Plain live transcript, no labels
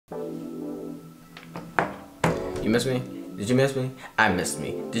You miss me? Did you miss me? I missed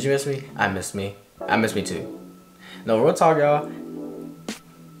me. Did you miss me? I missed me. I missed me too. No, real talk, y'all.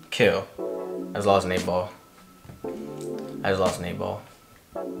 Kill. I just lost an 8-ball. I just lost an 8-ball.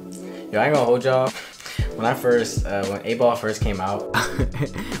 Yo, I ain't gonna hold y'all. When I first, when 8-ball first came out,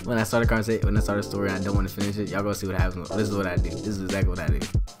 when I started a story, and I don't want to finish it. Y'all go see what happens. This is what I do. This is exactly what I do.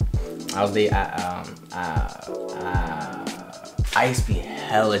 I used to be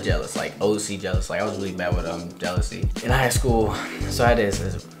hella jealous, like OC jealous. Like I was really bad with jealousy in high school. So I had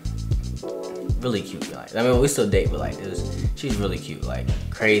this really cute. Like, I mean, we still date, but like she's really cute, like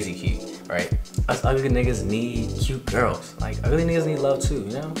crazy cute, right? Us ugly niggas need cute girls. Like ugly niggas need love too,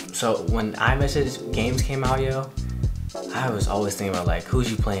 you know? So when iMessage games came out, yo, I was always thinking about like,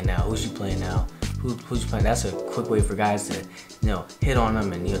 who's you playing now? Who's you playing now? Who's you playing? That's a quick way for guys to, you know, hit on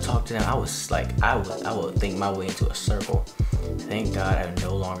them and, you know, talk to them. I was like, I would think my way into a circle. Thank God I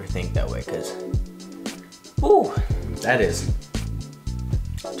no longer think that way, cause, whoo, that is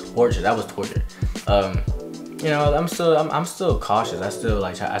torture. That was torture. You know, I'm still cautious. I still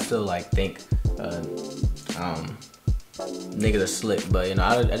like think, niggas are slick, but you know,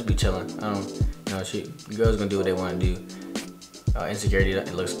 I just be chilling. I don't, you know, girls gonna do what they want to do. Insecurity,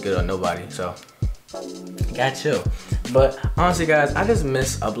 it looks good on nobody, so gotta chill. But honestly, guys, I just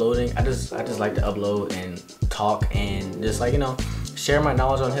miss uploading. I just like to upload and talk and just like, you know, share my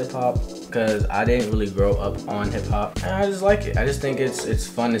knowledge on hip hop, because I didn't really grow up on hip hop, and I just like it. I just think it's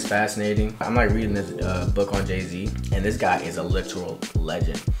fun, it's fascinating. I'm like reading this book on Jay-Z, and this guy is a literal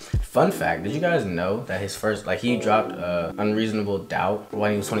legend. Fun fact, did you guys know that his first, like, he dropped Unreasonable Doubt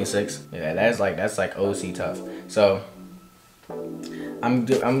when he was 26? Yeah, that's like OC tough. So I'm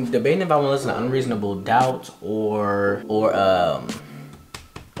debating if I want to listen to Unreasonable Doubt or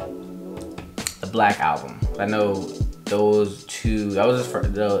the Black Album. I know those two. That was his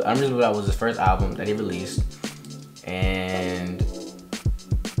first. The Unreasonable Doubt was his first album that he released, and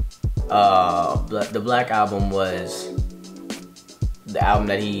the Black Album was the album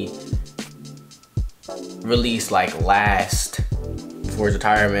that he released like last for his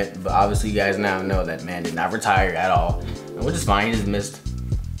retirement. But obviously, you guys now know that man did not retire at all, which is fine. He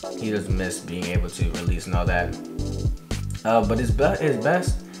just missed being able to release and all that. But his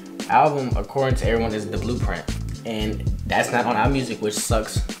best album, according to everyone, is The Blueprint, and that's not on our music, which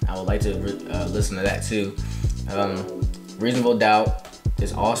sucks. I would like to listen to that too. Reasonable Doubt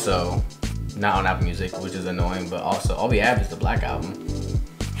is also not on Apple Music, which is annoying, but also all we have is the Black Album.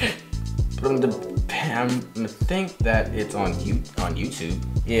 But I think that it's on YouTube.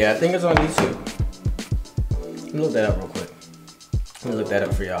 Yeah, I think it's on YouTube. Let me look that up real quick. Let me look that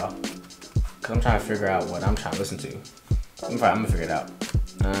up for y'all, cause I'm trying to figure out what I'm trying to listen to. I'm gonna figure it out.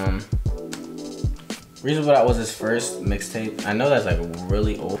 Reasonable Doubt was his first mixtape. I know that's like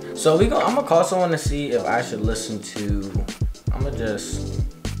really old. So I'm gonna call someone to see if I should listen to. I'm gonna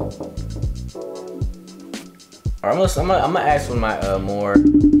ask one of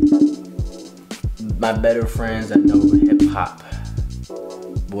my better friends that know hip hop.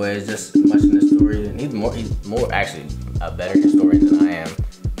 Boy is just much in the story, and he's more actually a better historian than I am.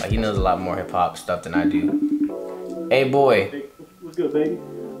 Like, he knows a lot more hip hop stuff than I do. Hey boy, what's good, baby?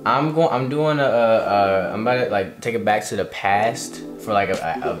 I'm about to like take it back to the past for like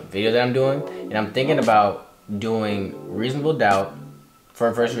a video that I'm doing, and I'm thinking about doing Reasonable Doubt for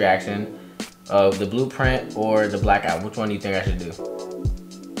a first reaction of The Blueprint or the Black Album. Which one do you think I should do?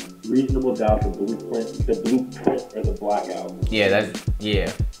 Reasonable Doubt, the Blueprint or the Black Album.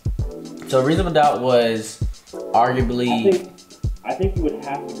 Yeah. So Reasonable Doubt was arguably. I think you would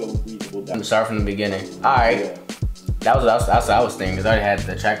have to go with Reasonable Doubt. Start from the beginning. All right. Yeah. That's what I was thinking, because I already had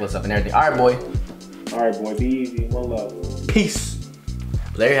the track list up and everything. All right, boy. All right, boy. Be easy. One love. Peace.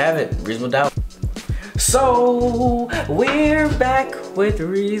 There you have it. Reasonable Doubt. So we're back with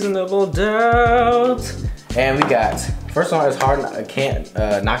Reasonable Doubt, and we got first song is Hard. I Can't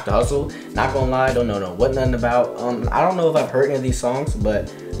Knock the Hustle. Not gonna lie, don't know nothing about. I don't know if I've heard any of these songs,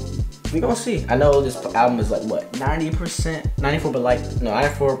 but we gonna see. I know this album is like what, 90%, 94, but like no,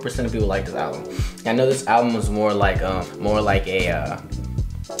 94% of people like this album. I know this album was more like a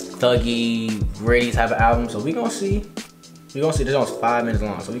thuggy, gritty type of album. So we gonna see. This one's 5 minutes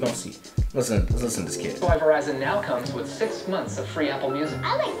long, so we gonna see. Let's listen to this kid. Why Verizon now comes with 6 months of free Apple Music.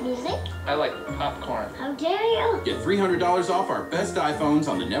 I like music. I like popcorn. How dare you? Get $300 off our best iPhones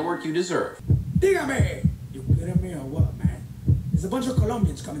on the network you deserve. Dígame, you kidding me or what, man? There's a bunch of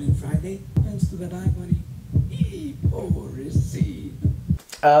Colombians coming in Friday. Thanks to that iPhone.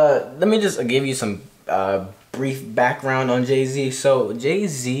 Let me just give you some brief background on Jay-Z. So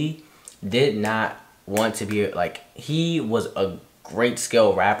Jay-Z did not want to be like, he was a great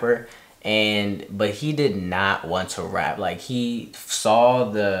skill rapper, but he did not want to rap. Like, he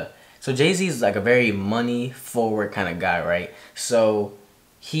saw so Jay-Z is like a very money forward kind of guy, right? So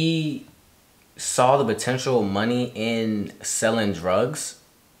he saw the potential money in selling drugs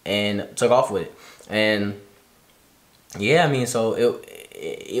and took off with it. And yeah, I mean, so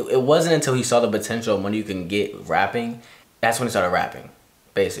it wasn't until he saw the potential of money you can get rapping, that's when he started rapping.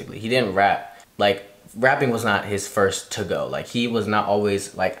 Basically, he didn't rap, like, rapping was not his first to go. Like, he was not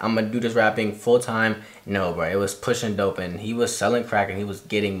always like, I'm gonna do this rapping full time. No, bro, it was pushing dope, and he was selling crack, and he was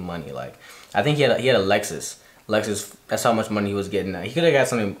getting money. Like, I think he had a Lexus. That's how much money he was getting. He could have got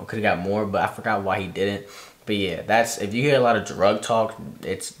something, could have got more, but I forgot why he didn't. But yeah, that's, if you hear a lot of drug talk,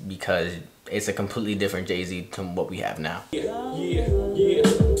 it's because it's a completely different Jay-Z to what we have now. Yo,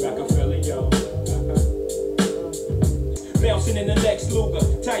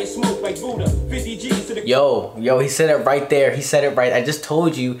 he said it right there. He said it right. I just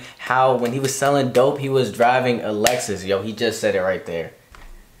told you how when he was selling dope, he was driving a Lexus. Yo, he just said it right there.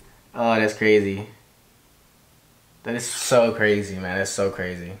 Oh, that's crazy. That is so crazy, man. That's so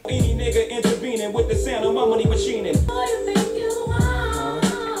crazy. Any nigga intervening with the sound of my money machining.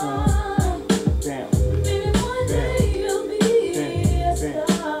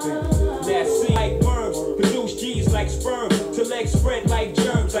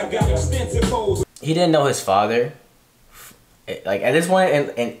 He didn't know his father. Like, at this point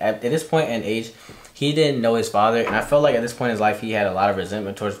at this point in age, he didn't know his father, and I felt like at this point in his life he had a lot of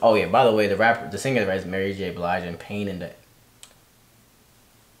resentment towards. Oh yeah, by the way, the singer is Mary J. Blige, and Pain in the.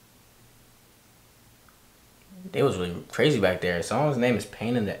 They was really crazy back there. The song's name is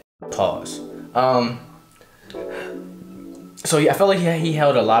Pain in the. Pause. So yeah, I felt like he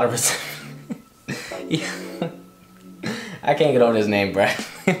held a lot of resentment. I can't get over his name, bro.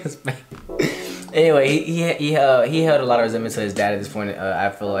 Anyway, he held a lot of resentment to his dad at this point. I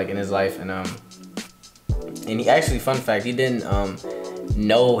feel like in his life, and he actually, fun fact, he didn't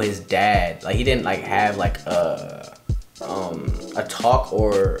know his dad. Like, he didn't like have like a talk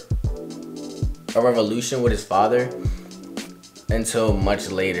or a revolution with his father until much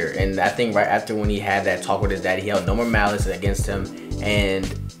later. And I think right after when he had that talk with his dad, he held no more malice against him, and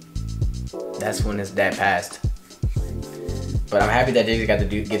that's when his dad passed. But I'm happy that Jay-Z got to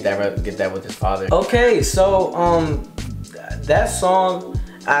get that with his father. Okay, so that song,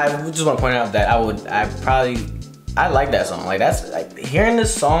 I just want to point out that I like that song. Like, that's like, hearing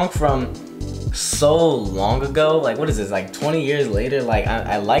this song from so long ago. Like, what is this? Like 20 years later. Like,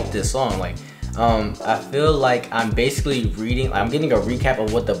 I like this song. Like, I feel like I'm basically I'm getting a recap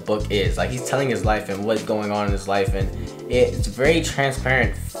of what the book is. Like, he's telling his life and what's going on in his life, and it's very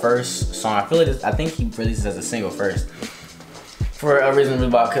transparent first song. I think he released it as a single first. For a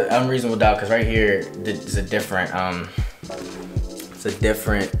unreasonable doubt, because right here it's a different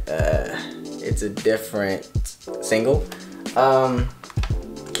single. I'm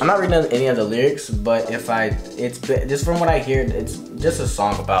not reading any of the lyrics, but it's just from what I hear, it's just a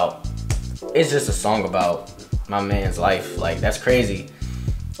song about my man's life. Like, that's crazy.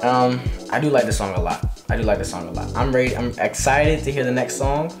 I do like the song a lot. I'm excited to hear the next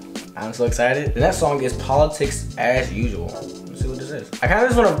song. I'm so excited. The next song is Politics as Usual. Let's see what this is. I kind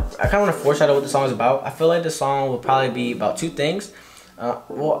of want to foreshadow what the song is about. I feel like the song will probably be about two things.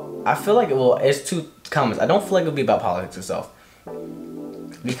 Well, I feel like it's two comments. I don't feel like it'll be about politics itself,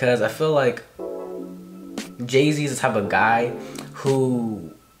 because I feel like Jay-Z is the type of guy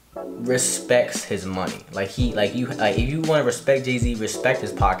who respects his money. If you want to respect Jay-Z, respect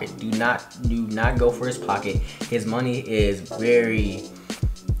his pocket. Do not go for his pocket. His money is very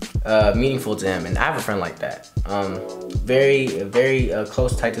meaningful to him, and I have a friend like that. Very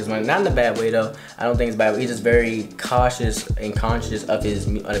close, tight to his money. Not in a bad way though. I don't think it's bad. He's just very cautious and conscious of his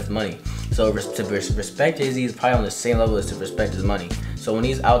money. So to respect Jay-Z is probably on the same level as to respect his money. So when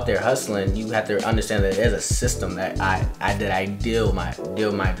he's out there hustling, you have to understand that there's a system that I deal my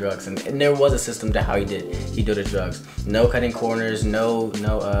drugs, and there was a system to how he did the drugs. No cutting corners, no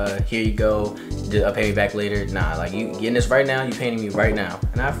here you go, pay me back later. Nah, like, you getting this right now, you paying me right now.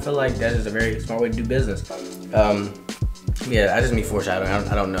 And I feel like that is a very smart way to do business. Yeah, I just mean foreshadowing.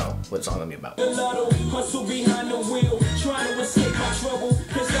 I don't know what the song gonna be about. Hustle behind the wheel, trying to escape my trouble.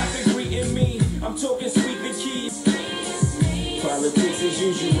 Stop greeting me. I'm talking sweet the keys. Politics as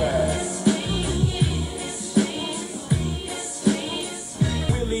usual.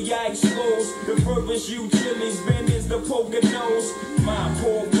 Really, I expose the purpose you chillies been is the poker nose. My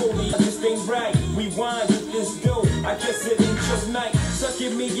poor bully, this ain't right. Rewind with this dope. I guess it ain't just night.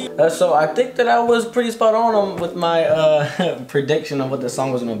 Sucking me. So I think that I was pretty spot on with my prediction of what the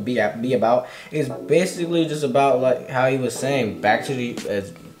song was gonna be about. It's basically just about, like, how he was saying, back to the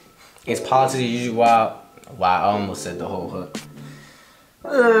It's politics as usual. Wow, I almost said the whole hook.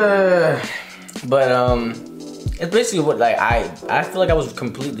 But it's basically what, like, I feel like I was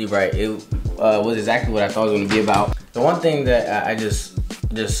completely right. It was exactly what I thought it was going to be about. The one thing that I just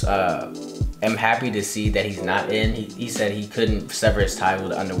am happy to see that he's not in. He said he couldn't sever his ties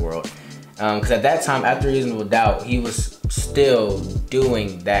with the underworld. Because at that time, after Reasonable Doubt, he was still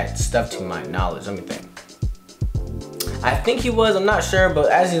doing that stuff to my knowledge. Let me think. I think he was. I'm not sure,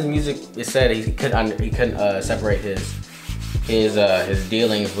 but as his music it said, he couldn't separate his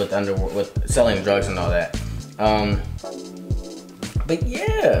dealings with underworld, with selling drugs and all that. But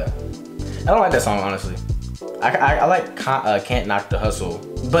yeah, I don't like that song, honestly. I like Can't Knock the Hustle.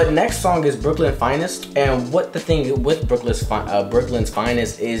 But next song is Brooklyn Finest, and what the thing with Brooklyn's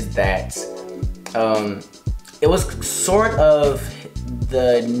Finest is that it was sort of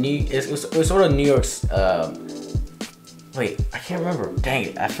it was sort of New York's wait, I can't remember. Dang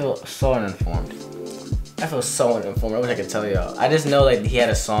it, I feel so uninformed. I wish I could tell y'all. I just know like he had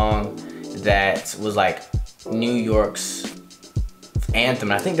a song that was like New York's anthem.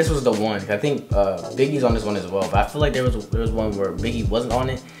 And I think this was the one. I think Biggie's on this one as well. But I feel like there was one where Biggie wasn't on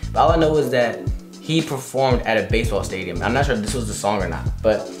it. But all I know is that he performed at a baseball stadium. I'm not sure if this was the song or not.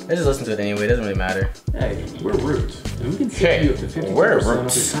 But let's just listen to it anyway. It doesn't really matter. Hey, we're Roots, and we can save you up to 50%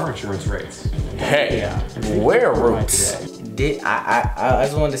 off your car insurance rates. Hey, Yeah, we're Roots. I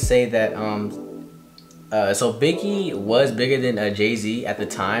just wanted to say that so Biggie was bigger than Jay-Z at the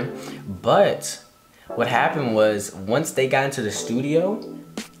time, but what happened was once they got into the studio,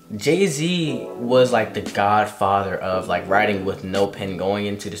 Jay-Z was like the godfather of like writing with no pen, going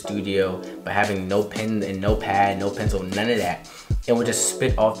into the studio but having no pen and no pad, no pencil, none of that, and would just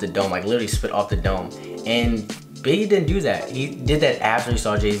spit off the dome, like literally spit off the dome. And Biggie didn't do that. He did that after he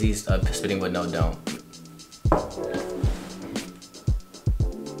saw Jay-Z spitting with no dome.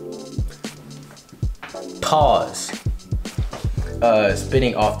 Pause.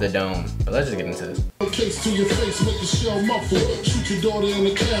 Spitting off the dome. But let's just get into this. Case to your face, make the shell muffle. Shoot your daughter in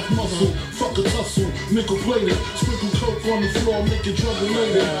the calf muscle. Fuck a tussle, nickel plated. Sprinkle coke on the floor, make it drug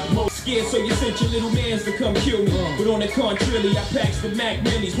related. Scared, so you sent your little mans to come kill me. But on the contrary, I packed the Mac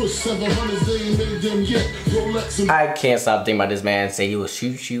Minis. Push 700, they ain't made them yet. Rolex and I can't stop thinking about this man say he will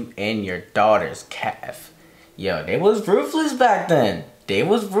shoot you in your daughter's calf. Yo, they was ruthless back then. They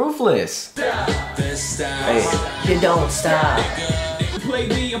was ruthless. Hey, you don't stop. Play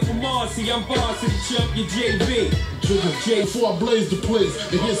me, I'm from Marcy, I'm varsity chump, you JB. Trigger J before I blaze the place.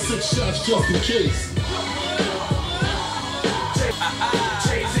 And here's 6 shots just in case.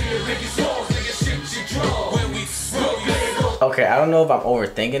 Okay, I don't know if I'm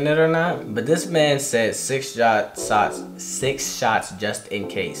overthinking it or not, but this man said 6 shots just in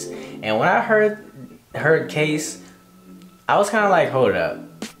case. And when I heard case, I was kind of like, hold up.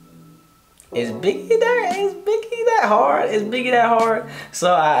 Is Biggie that hard? Is Biggie that hard?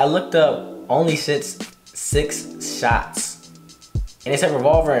 So I looked up only 6 shots. And it said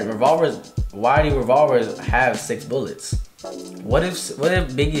revolver, and revolvers, why do revolvers have 6 bullets? What if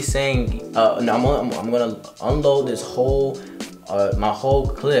Biggie's saying, no, I'm gonna unload this whole, my whole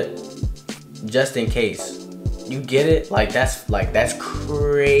clip just in case. You get it? Like that's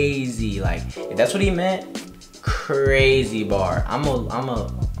crazy. Like if that's what he meant, crazy bar. I'm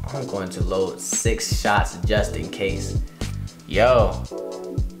going to load 6 shots just in case. Yo,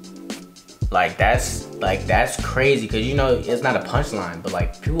 like that's crazy, because you know it's not a punchline, but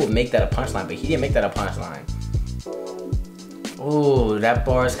like people make that a punchline, but he didn't make that a punchline. Ooh, that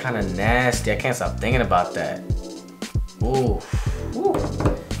bar is kind of nasty. I can't stop thinking about that. Ooh,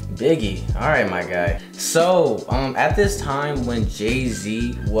 Biggie. All right, my guy. So at this time when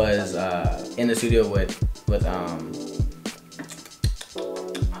Jay-Z was in the studio with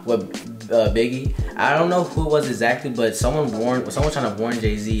Biggie, I don't know who it was exactly, but someone trying to warn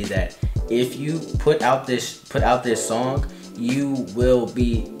Jay-Z that if you put out this song, you will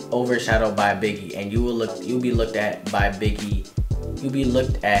be overshadowed by Biggie, and you'll be looked at by Biggie. You'll be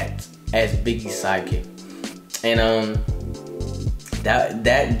looked at as Biggie's sidekick, and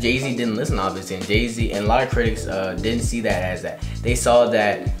that Jay-Z didn't listen, obviously, and Jay-Z and a lot of critics didn't see that as that. They saw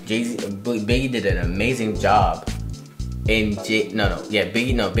that Biggie did an amazing job. Biggie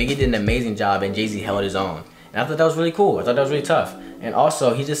did an amazing job, and Jay-Z held his own. And I thought that was really cool. I thought that was really tough. And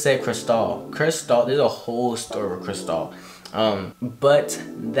also, he just said Cristal. There's a whole story with Cristal. But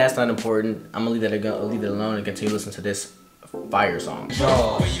that's not important. I'm gonna leave it alone and continue listening to this fire song.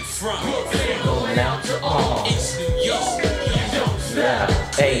 Where you from? Going out to all. It's New York. Yeah.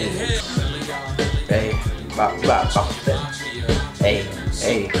 Hey. Hey.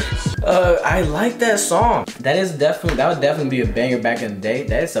 Hey. I like that song. That would definitely be a banger back in the day.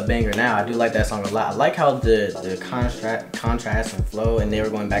 That is a banger now. I do like that song a lot. I like how the contrast and flow, and they were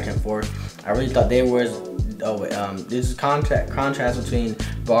going back and forth. I really thought they was this contrast between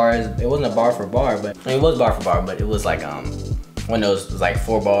bars. It wasn't a bar for bar, but I mean, it was bar for bar, but it was like one of those like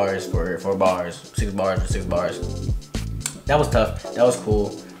 4 bars for 4 bars, 6 bars for 6 bars. That was tough. That was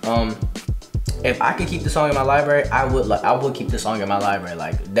cool. If I could keep the song in my library, I would keep the song in my library,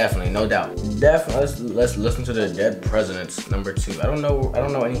 like definitely, no doubt. Definitely, let's listen to the Dead Presidents #2. I don't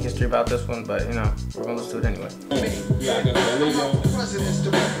know any history about this one, but you know, we're gonna listen to it anyway.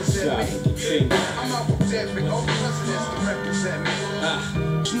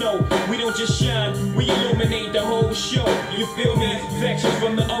 No, we don't just shine, we illuminate the whole show. You feel me? Factions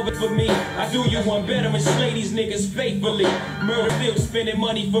from the other for me. I do you one better and slay these niggas faithfully. Murder Bill spending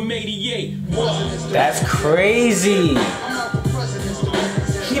money from 88. That's crazy.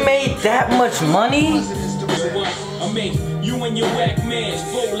 He made that much money? I make you and your whack mans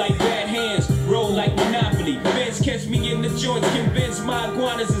fold like bad hands, roll like Monopoly. Fans catch me in the joints, convinced my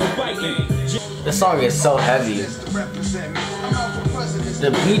iguanas is biting. This song is so heavy.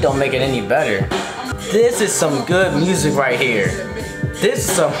 The beat don't make it any better. This is some good music right here. This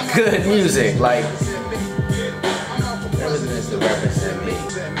is some good music. Like,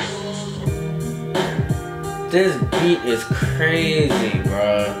 this beat is crazy,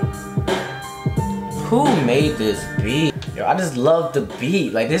 bruh. Who made this beat? Yo, I just love the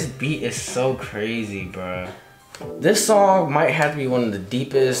beat. Like, this beat is so crazy, bruh. This song might have to be one of the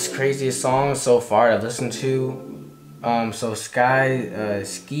deepest, craziest songs so far I've listened to. So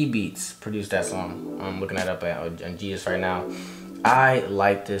Ski Beats produced that song. I'm looking that up on GS right now. I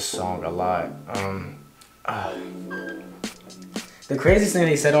like this song a lot. The craziest thing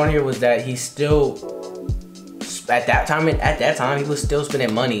they said on here was that he still, at that time he was still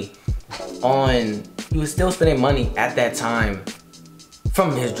spending money on. He was still spending money at that time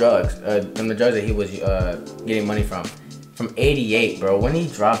from his drugs, from the drugs that he was getting money from 88, bro. When he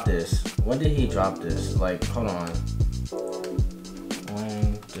dropped this, when did he drop this? Like, hold on.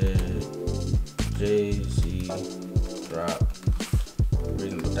 When did Jay-Z drop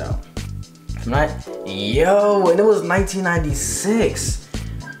Reasonable Doubt? Yo, and it was 1996.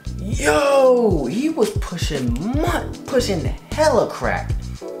 Yo, he was pushing hella crack.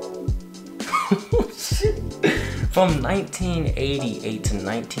 Shit. From 1988 to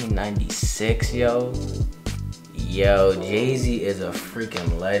 1996, yo, Jay-Z is a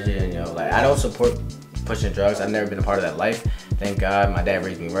freaking legend, yo. Like, I don't support pushing drugs. I've never been a part of that life. Thank God, my dad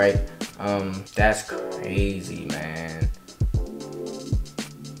raised me right. That's crazy, man.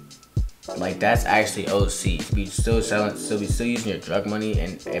 Like, that's actually OC. To be still using your drug money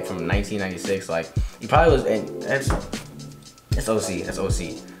and from 1996, like, he probably was. And that's OC. That's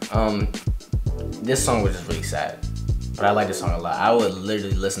OC. This song was just really sad, but I like this song a lot. I would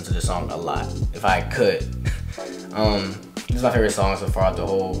literally listen to this song a lot if I could. This is my favorite song so far out the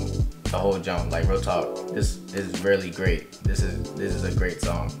whole jump. Like, real talk, this is really great. This is a great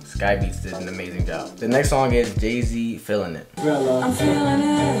song. Sky Beats did an amazing job. The next song is Jay-Z, Feeling It. I'm feeling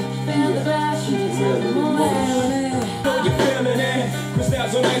it, feel the passion, know you're feeling it.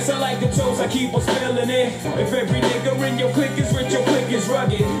 Crystals so nice, I like the toes, I keep on spilling it. If every nigga in your clique is rich, your clique is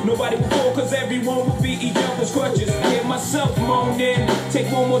rugged. Nobody will fall, cause everyone will be each other's crutches. I hear myself moaning,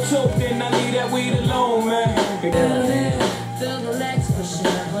 take one more toke, then I leave that weed alone, man. Feel it, feel the legs pushing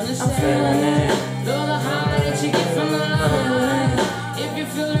up on the sand. I'm feeling it, feel the high that you get from the line. If you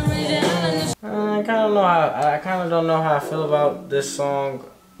feel the rhythm, I kind of don't know how I feel about this song.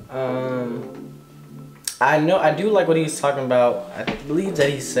 I do like what he's talking about. I believe that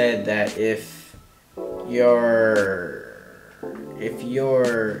he said that if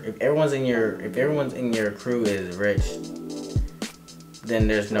everyone's in your crew is rich, then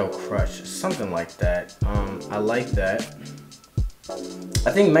there's no crush. Something like that. I like that.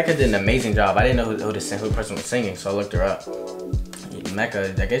 I think Mecca did an amazing job. I didn't know who the person was singing, so I looked her up.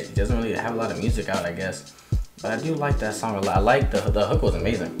 Mecca, I guess she doesn't really have a lot of music out, I guess. But I do like that song a lot. I like the hook was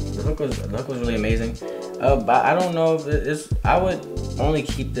amazing. The hook was really amazing. But I don't know if I would only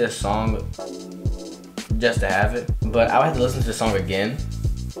keep this song just to have it. But I would have to listen to the song again,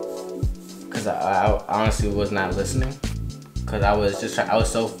 because I honestly was not listening. Because I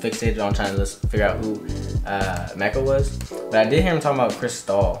was so fixated on trying to figure out who Mecca was. But I did hear him talking about Chris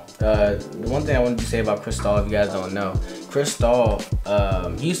Stahl. The one thing I wanted to say about Chris Stahl, if you guys don't know, Chris Stahl,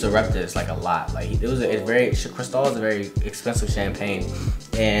 he used to rep this like a lot. Like, Chris Stahl is a very expensive champagne,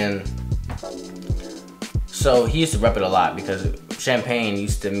 and so he used to rep it a lot because champagne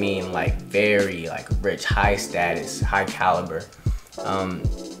used to mean like very like rich, high status, high caliber.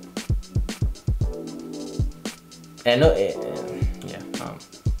 And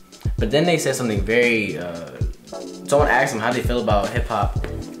but then they said something very. Someone asked them how they feel about hip hop.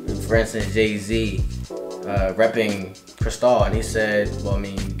 For instance, Jay-Z repping Cristal, and he said, "Well, I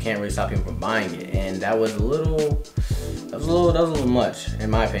mean, you can't really stop people from buying it," and that was a little much, in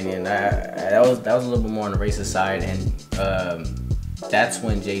my opinion. That was a little bit more on the racist side, and that's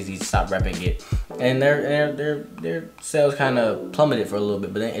when Jay-Z stopped repping it, and their sales kind of plummeted for a little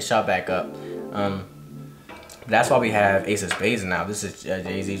bit, but then it shot back up. That's why we have Ace of Spades now. This is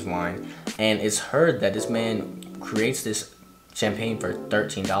Jay-Z's wine, and it's heard that this man creates this champagne for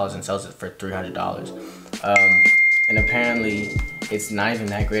 $13 and sells it for $300. And apparently, it's not even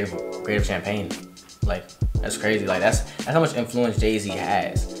that great of champagne. Like, that's crazy. Like, that's how much influence Jay-Z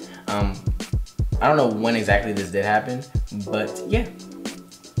has. I don't know when exactly this did happen, but yeah.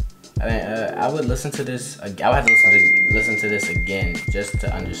 I would listen to this. I would have to listen to this again just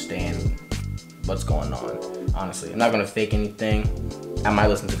to understand what's going on. Honestly, I'm not gonna fake anything. I might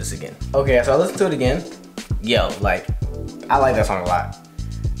listen to this again. Okay, so I listened to it again. Yo, like, I like that song a lot.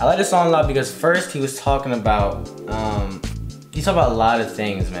 I like this song a lot because first he was talking about, he talked about a lot of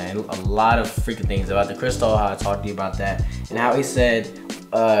things, man. A lot of freaking things about the Cristal, how I talked to you about that, and how he said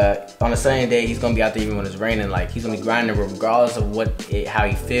on a sunny day he's gonna be out there even when it's raining. Like, he's gonna be grinding regardless of how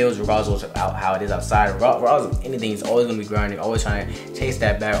he feels, regardless of how it is outside, regardless of anything. He's always gonna be grinding, always trying to chase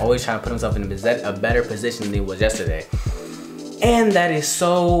that bag, always trying to put himself in a better position than he was yesterday. And that is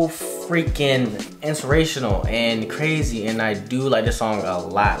so freaking inspirational and crazy, and I do like this song a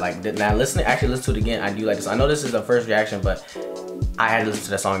lot. Like, now actually listen to it again, I do like this. I know this is the first reaction, but I had to listen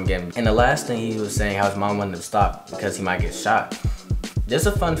to that song again. And the last thing he was saying, how his mom wanted him to stop because he might get shot. Just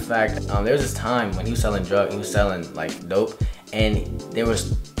a fun fact, there was this time when he was selling drugs, he was selling like dope, and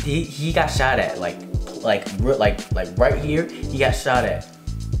he got shot at like right here. He got shot at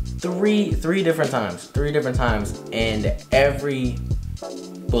three different times, and every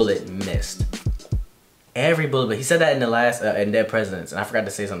bullet missed. Every bullet. He said that in the last in Dead Presidents, and I forgot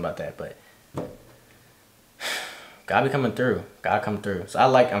to say something about that, but God be coming through. God come through. So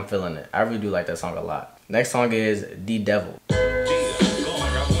I'm feeling it. I really do like that song a lot. Next song is The Devil.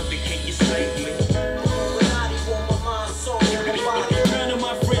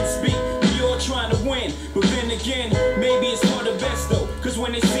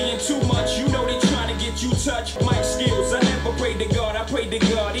 When they seeing too much, you know they trying to get you touched. My skills, I never pray to God, I pray to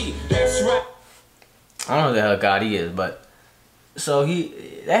God. That's right. I don't know who the hell God is, but so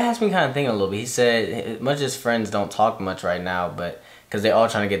that has me kind of thinking a little bit. He said much as friends don't talk much right now, but because they're all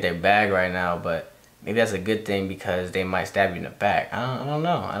trying to get their bag right now, but maybe that's a good thing because they might stab you in the back. I don't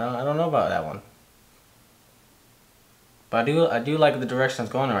know. I don't know about that one. But I do like the direction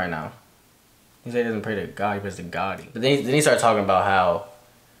it's going right now. He said he doesn't pray to God, he prays to Gotti. But then he started talking about how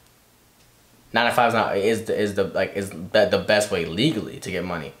 9 to 5 is the best way legally to get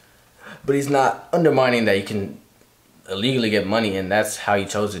money. But he's not undermining that you can illegally get money, and that's how he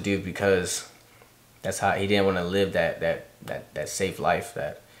chose to do it because that's how he didn't want to live that safe life,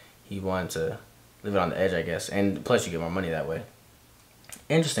 that he wanted to live it on the edge, I guess. And plus you get more money that way.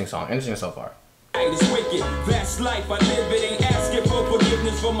 Interesting song, interesting so far. He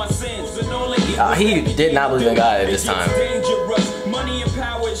did not believe in God at this time. Money and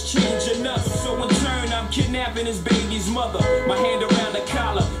power is changing us. So in turn, I'm kidnapping his baby's mother. My hand around the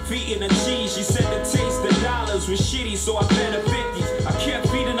collar, feet in the cheese. She said the taste of dollars was shitty, so I fed her 50s. I kept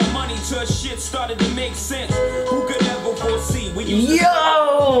feeding her money till her shit started to make sense. Who could ever foresee? We used to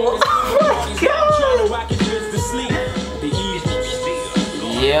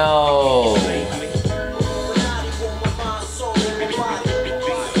Yo!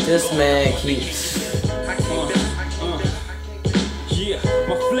 This man keeps.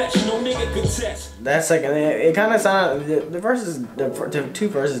 That second, it kind of sounded. The two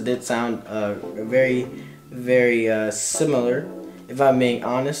verses did sound very, very similar. If I'm being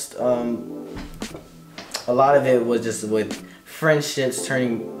honest, a lot of it was just with friendships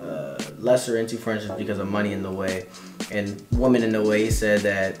turning lesser into friendships because of money in the way and women in the way. He said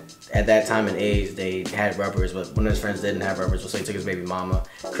that at that time and age they had rubbers, but one of his friends didn't have rubbers, so he took his baby mama.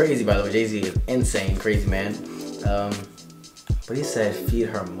 Crazy, by the way. Jay-Z is insane, crazy man. But he said feed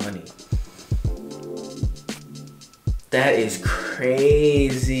her money. That is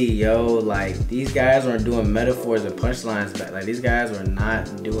crazy, yo. Like, these guys weren't doing metaphors and punchlines back. Like, these guys were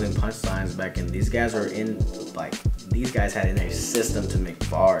not doing punchlines back in. These guys were in, like, these guys had in their system to make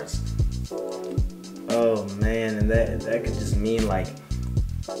bars. Oh man, and that could just mean like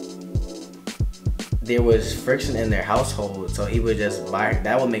there was friction in their household, so he would just buy.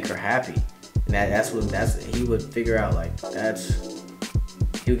 That would make her happy, and that's he would figure out like that's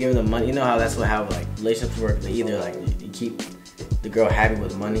he would give her the money. You know how that's how like relationships work. They either like you keep the girl happy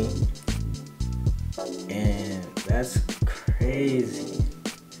with money, and that's crazy.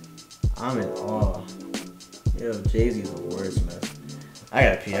 I'm in awe. Yo, Jay-Z's a wordsmith. I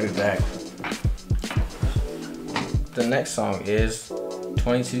gotta pee. I'll be back. The next song is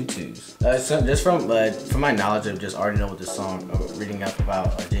 22 Twos. So just from my knowledge of just already know what this song, reading up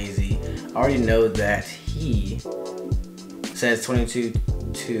about Jay-Z, I already know that he says 22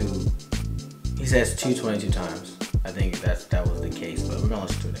 he says 222 times. I think that was the case, but we're gonna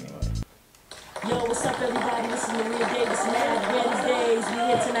listen to it anyway. Yo, what's up, everybody? Listen to Real Davis, man. Wednesdays, we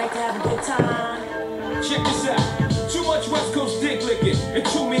here tonight to have a good time. Check this out. Too much West Coast dick licking, and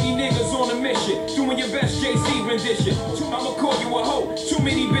too many niggas on a mission, doing your best Jay-Z rendition. I'ma call you a hoe. Too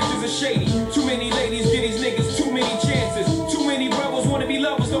many bitches are shady. Too many ladies get these niggas too many chances. Too many brothers wanna be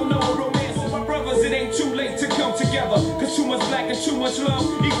lovers, don't know what romance is. My brothers, it ain't too late to come together, cause too much black and too much love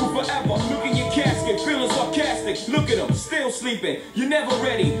equal forever. Look in your casket, feeling sarcastic. Look at them, still sleeping. You're never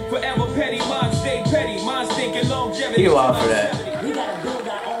ready, forever petty. Mine stay petty, mine's thinking longevity. You are for that. We gotta build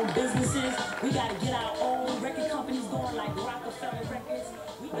our own businesses. We gotta get our own record companies going like Rockefeller Records.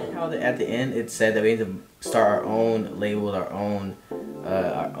 Like how at the end it said that we need to start our own label, our own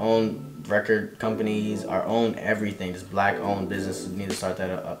record companies, our own everything, just black owned businesses. We need to start that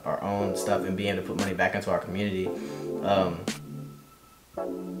up, our own stuff, and be able to put money back into our community. I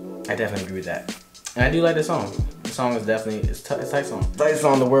definitely agree with that, and I do like the song. The song is definitely it's a tight song. Tight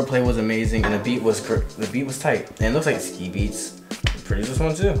song. The wordplay was amazing, and the beat was tight, and it looks like Ski Beats produced this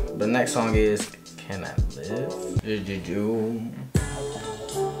one too. The next song is Can I Live?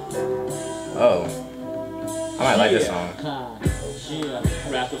 Oh, I might like this song. Yeah,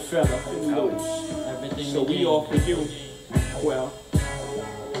 Rockefeller. So we offer you, well,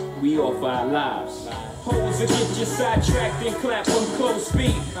 we offer our lives. Hoes that get you sidetracked and clap on close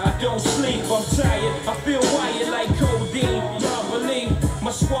speed. I don't sleep, I'm tired, I feel wired like codeine. Y'all believe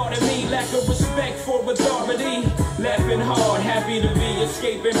my squad and me lack of respect for authority. Laughing hard, happy to be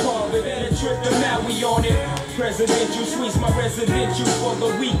escaping poverty. A trip to Maui on it. Presidential suites, my residential for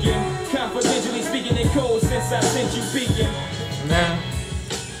the weekend. Confidentially speaking in code since I sent you peeking.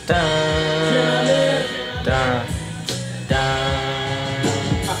 Can I live?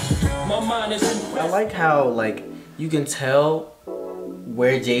 My mind is I like how like you can tell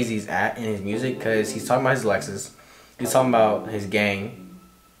where Jay-Z's at in his music, because he's talking about his Lexus, he's talking about his gang,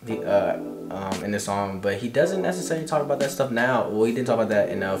 in the song, but he doesn't necessarily talk about that stuff now. Well, he didn't talk about that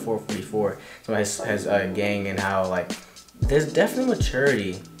in 444. So his gang, and how like there's definitely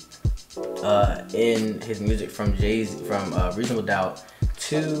maturity in his music from Reasonable Doubt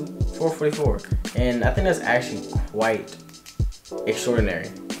to 444, and I think that's actually quite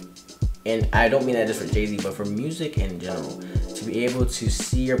extraordinary. And I don't mean that just for Jay-Z, but for music in general, to be able to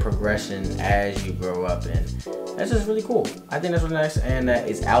see your progression as you grow up, and that's just really cool. I think that's really nice, and that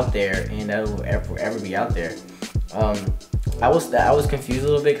it's out there, and that will forever be out there. I was confused a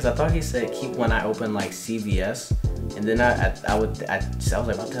little bit because I thought he said keep one eye open like CVS, and then I was like,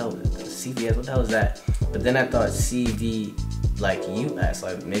 what the hell, CVS? What the hell is that? But then I thought CV like US,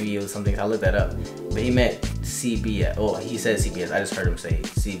 like maybe it was something. I looked that up, but he meant CBS. Oh, he said CBS. I just heard him say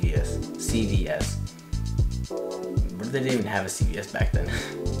CVS. But they didn't even have a CVS back then.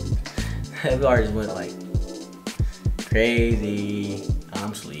 Everybody just went like crazy.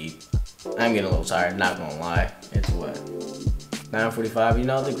 I'm asleep. I'm getting a little tired, not gonna lie. It's what, 9:45. You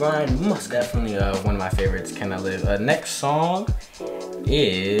know, the grind must definitely one of my favorites. Can I Live? Next song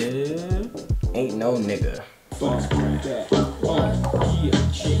is Ain't No Nigga.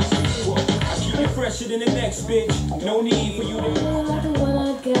 You're fresher than the next bitch. No need for you to.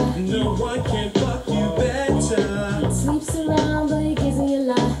 No one can fuck you better. Sleeps around, but he gives me a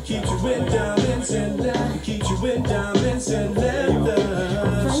lot. Keep you in diamonds and leather. Keep you in diamonds and leather.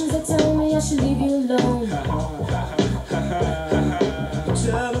 Friends that tell me I should leave you alone.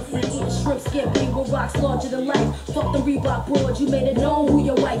 Strips get big with rocks larger than life. Fuck the Reebok board, you made it known who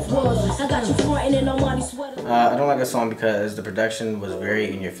your wife was. I got you frontin' in Armani sweater. I don't like this song because the production was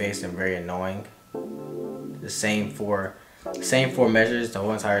very in your face and very annoying. The same four measures the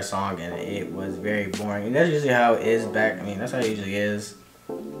whole entire song, and it was very boring. And that's usually how it is back. I mean, that's how it usually is.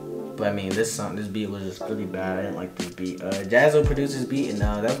 But I mean, this beat was just really bad. I didn't like this beat. Jaz-O produced this beat, and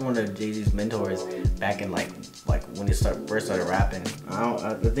that was one of Jay-Z's mentors back in like when he first started rapping.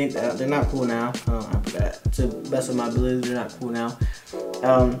 I think they're not cool now. To the best of my ability, they're not cool now.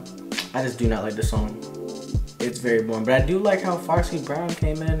 I just do not like this song. It's very boring. But I do like how Foxy Brown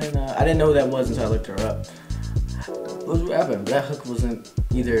came in, and I didn't know who that was until I looked her up. What was rapping? That hook wasn't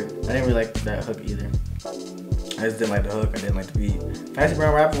either. I didn't really like that hook either. I I just didn't like the hook. I didn't like the beat. Fancy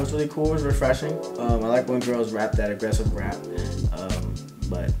Brown rapping was really cool. It was refreshing. I like when girls rap that aggressive rap.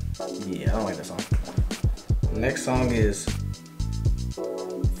 But yeah, I don't like that song. The next song is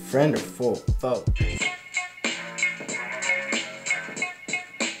Friend or Foe.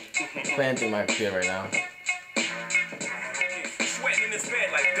 Playing through my computer right now. Sweating in his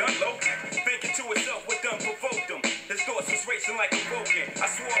bed like Dunlow. Thinking to himself what done provoked him. His thoughts was racing like a broken. I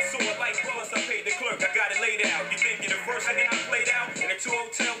swore I saw it like bullets. I paid the clerk. I got it laid out. You think you're the first thing I played out in a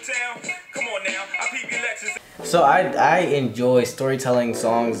 2-hotel town? Come on now. I peep your Lexus. So I enjoy storytelling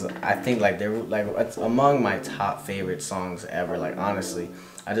songs. I think like they're like it's among my top favorite songs ever. Like honestly,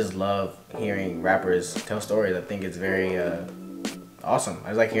 I just love hearing rappers tell stories. I think it's very awesome. I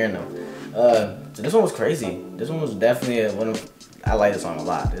just like hearing them. So this one was crazy. This one was definitely one of. I like this song a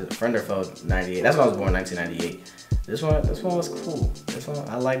lot. Friend or Foe, 98. That's when I was born, 1998. This one was cool. This one,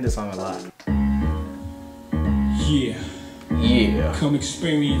 I like this song a lot. Yeah. Come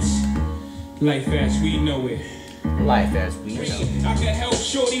experience life as we know it. Life as we know. I can help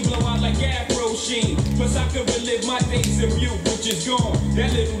shorty blow out like Afro Sheen. Plus I can relive my days of you, which is gone.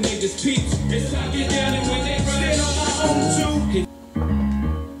 That little nigga's peeps. It's time to get down and when they stand on my own too.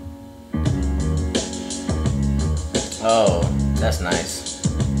 Oh, that's nice.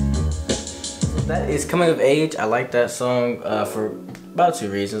 That is Coming of Age. I like that song for about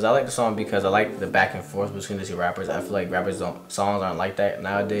 2 reasons. I like the song because I like the back and forth between the two rappers. I feel like songs aren't like that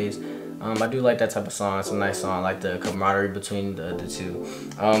nowadays. I do like that type of song. It's a nice song. I like the camaraderie between the two.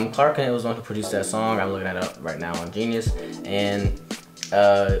 Clark Kent was the one who produced that song. I'm looking at it up right now on Genius. And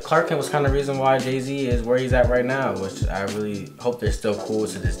Clark Kent was kind of the reason why Jay-Z is where he's at right now, which I really hope they're still cool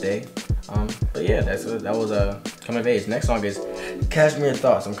to this day. But yeah, that was Coming of Age. Next song is Cashmere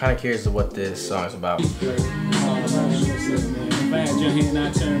Thoughts. I'm kind of curious of what this song is about. If I had your hand, I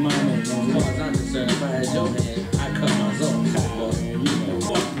turn mine in. As far as I'm concerned, if I had your hand, I cut my zone.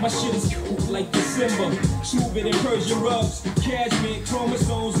 My shit is like December. Smoother than Persian rugs. Cashmere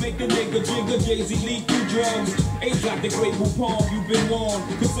chromosomes make a nigga jigger. Jay-Z lead through drugs. Ain't like the great palm you've been warned.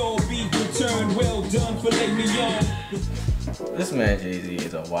 Cause all beef returned. Well done for lay me on. This man Jay-Z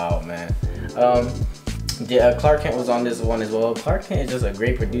is a wild man. Clark Kent was on this one as well. Clark Kent is just a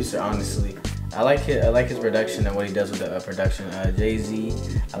great producer, honestly. I like his production and what he does with the production. Jay-Z,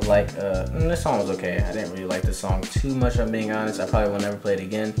 I like. This song was okay. I didn't really like this song too much. I'm being honest. I probably will never play it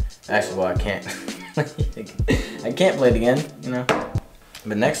again. Actually, well, I can't. I can't play it again. You know. But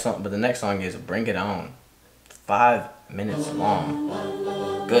the next song is Bring It On. 5 minutes long.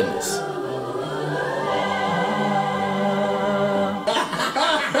 Goodness.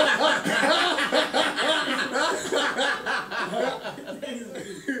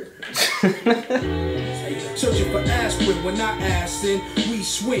 Searching for aspirin when I assin', we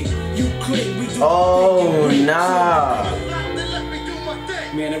swing, you cling, we do. Oh nah.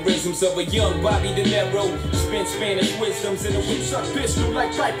 Mannerisms of a young Bobby De Niro. Spent Spanish wisdoms in a whip-shot pistol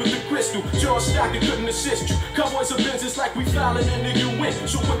like Piper the Crystal. George Stockton couldn't assist you. Cowboys of business like we fouling a nigga win.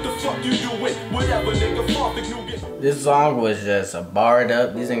 So what the fuck you doing? Whatever nigga fuck the new get. This song was just barred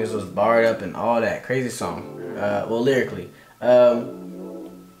up. These niggas was barred up and all that. Crazy song. Well, lyrically.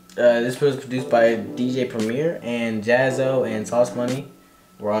 This was produced by DJ Premier, and Jaz-O and Sauce Money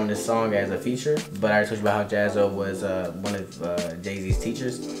were on this song as a feature. But I already told you about how Jaz-O was one of Jay-Z's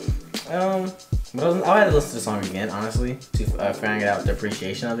teachers. I had to listen to the song again, honestly, to find out the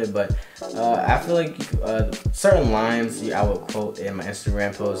appreciation of it. But I feel like certain lines I would quote in my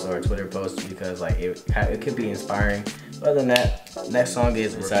Instagram posts or Twitter posts because like it could be inspiring. But other than that, next song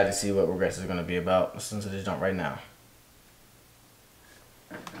is excited to see what Regrets is gonna be about. Listen to this jump right now.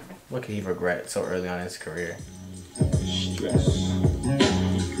 What could he regret so early on in his career?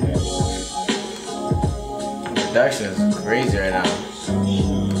 Production is crazy right now.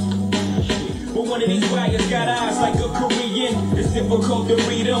 But one of these wires got eyes like a Korean. It's difficult to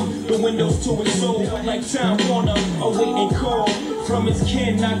read them. The windows to his soul like Time Warner. A waiting call from his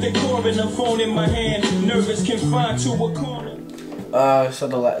kin, not the coroner. Phone in my hand, nervous, confined to a corner. So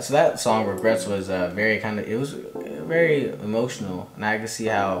that song Regrets was very emotional, and I can see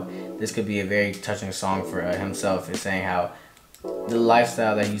how this could be a very touching song for himself. It's saying how the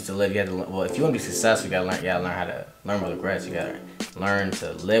lifestyle that he used to live, you had to, well, if you want to be successful, you gotta learn how to learn with regrets. You gotta learn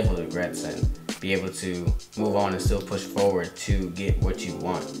to live with regrets and be able to move on and still push forward to get what you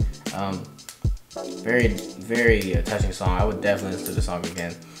want. Very, very touching song. I would definitely listen to the song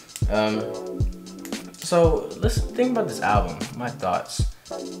again. So let's think about this album. My thoughts.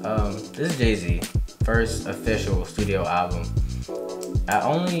 This is Jay-Z first official studio album. I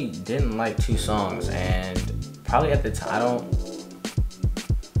only didn't like 2 songs, and probably at the time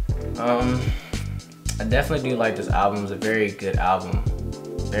I definitely do like this album. It's a very good album,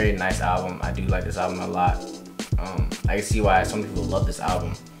 very nice album. I do like this album a lot. I can see why some people love this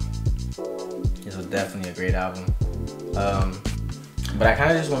album. This was definitely a great album. But I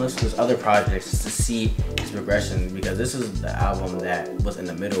kind of just want to listen to his other projects just to see his progression, because this is the album that was in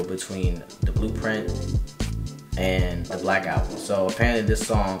the middle between the Blueprint and the Black Album. So apparently this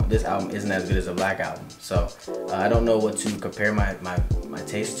album isn't as good as the Black Album. So I don't know what to compare my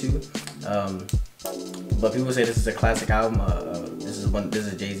taste to. But people say this is a classic album. This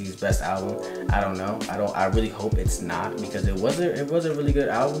is Jay-Z's best album. I don't know. I really hope it's not, because it was a really good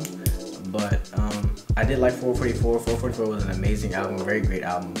album. But I did like 444. 444 was an amazing album, very great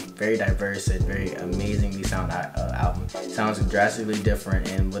album, very diverse and very amazingly sound album. Sounds drastically different,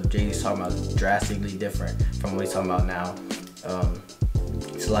 and what Jay-Z's talking about is drastically different from what he's talking about now.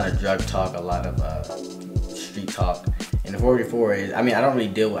 It's a lot of drug talk, a lot of street talk. And the 444 is, I mean, I don't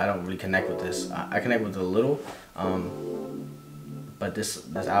really connect with this. I connect with it a little, but this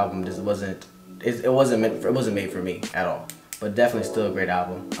album just wasn't made for me at all. But definitely still a great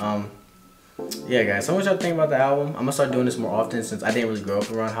album. Yeah, guys, so what y'all think about the album? I'm gonna start doing this more often, since I didn't really grow up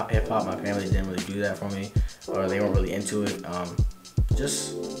around hip hop. My family didn't really do that for me, or they weren't really into it. I'm gonna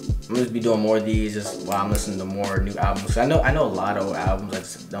just be doing more of these just while I'm listening to more new albums. I know a lot of old albums, I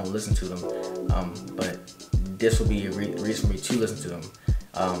just don't listen to them. But this will be a reason for me to listen to them.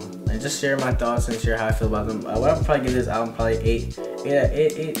 And just share my thoughts and share how I feel about them. What I'll probably give this album probably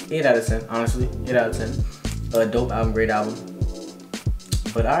 8 out of 10, honestly. 8 out of 10. Dope album, great album.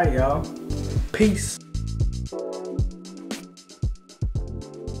 But alright, y'all. Peace.